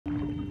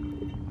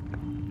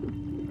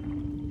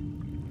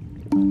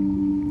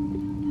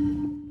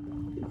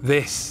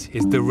This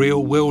is the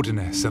real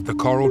wilderness of the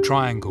Coral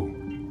Triangle,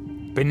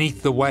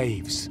 beneath the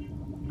waves.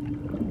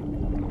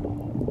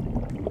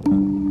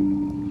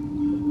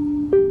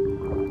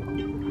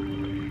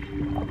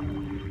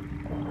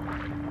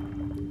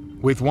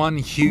 With one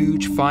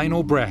huge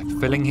final breath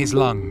filling his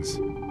lungs,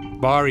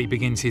 Bari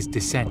begins his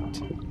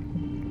descent.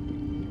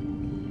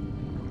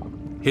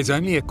 His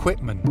only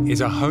equipment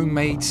is a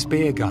homemade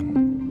spear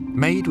gun,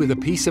 made with a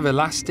piece of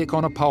elastic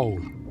on a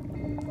pole.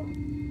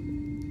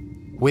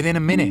 Within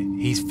a minute,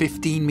 he's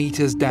 15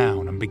 meters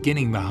down and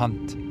beginning the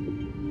hunt.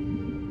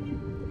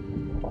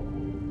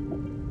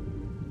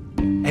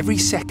 Every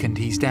second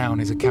he's down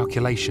is a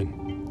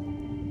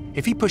calculation.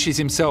 If he pushes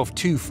himself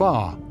too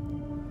far,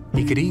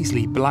 he could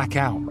easily black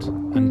out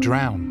and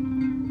drown.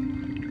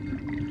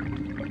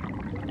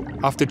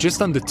 After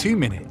just under 2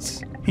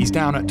 minutes, he's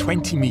down at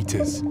 20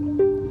 meters.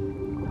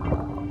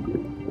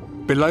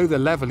 Below the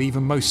level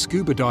even most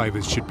scuba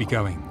divers should be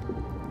going.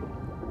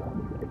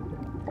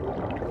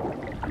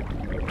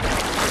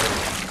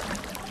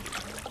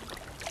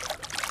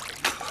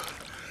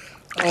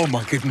 Oh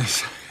my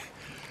goodness.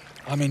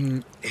 I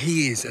mean,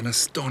 he is an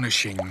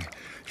astonishing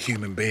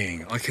human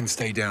being. I can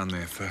stay down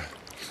there for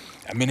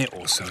a minute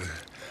or so.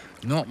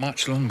 Not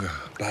much longer,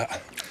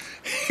 but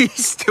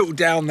he's still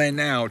down there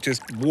now,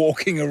 just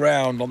walking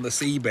around on the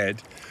seabed,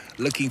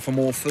 looking for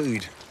more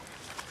food.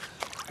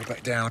 Go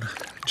back down,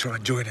 try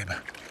and join him.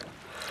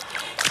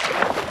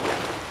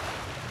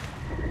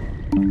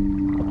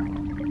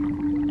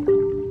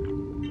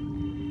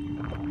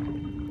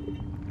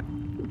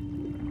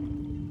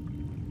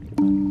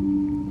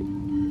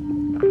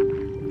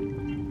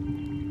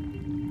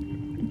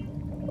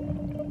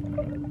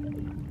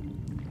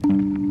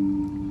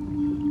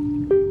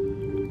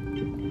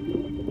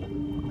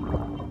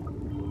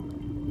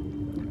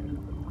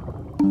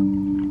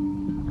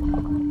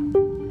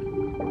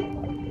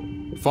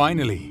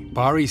 Finally,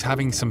 Bari's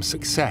having some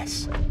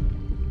success.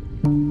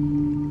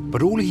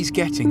 But all he's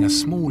getting are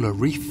smaller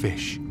reef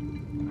fish,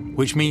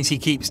 which means he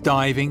keeps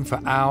diving for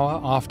hour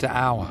after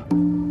hour.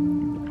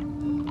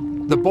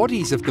 The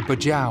bodies of the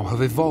bajau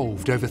have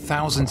evolved over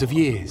thousands of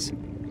years.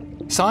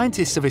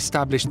 Scientists have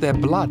established their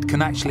blood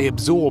can actually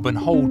absorb and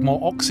hold more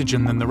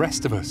oxygen than the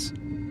rest of us,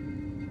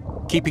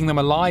 keeping them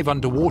alive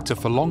underwater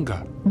for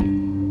longer.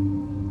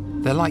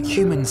 They're like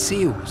human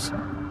seals,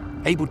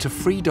 able to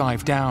free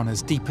dive down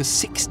as deep as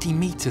 60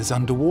 meters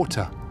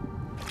underwater.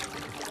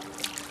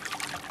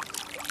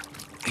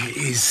 It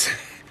is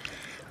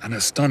an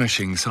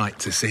astonishing sight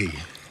to see.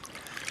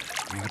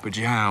 I mean, the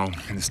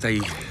bajau can stay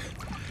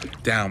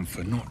down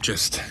for not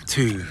just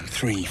 2,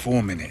 3,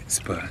 4 minutes,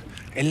 but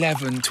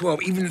 11,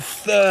 12, even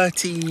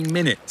 13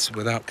 minutes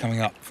without coming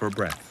up for a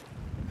breath.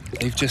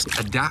 They've just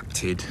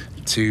adapted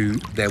to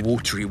their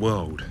watery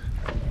world.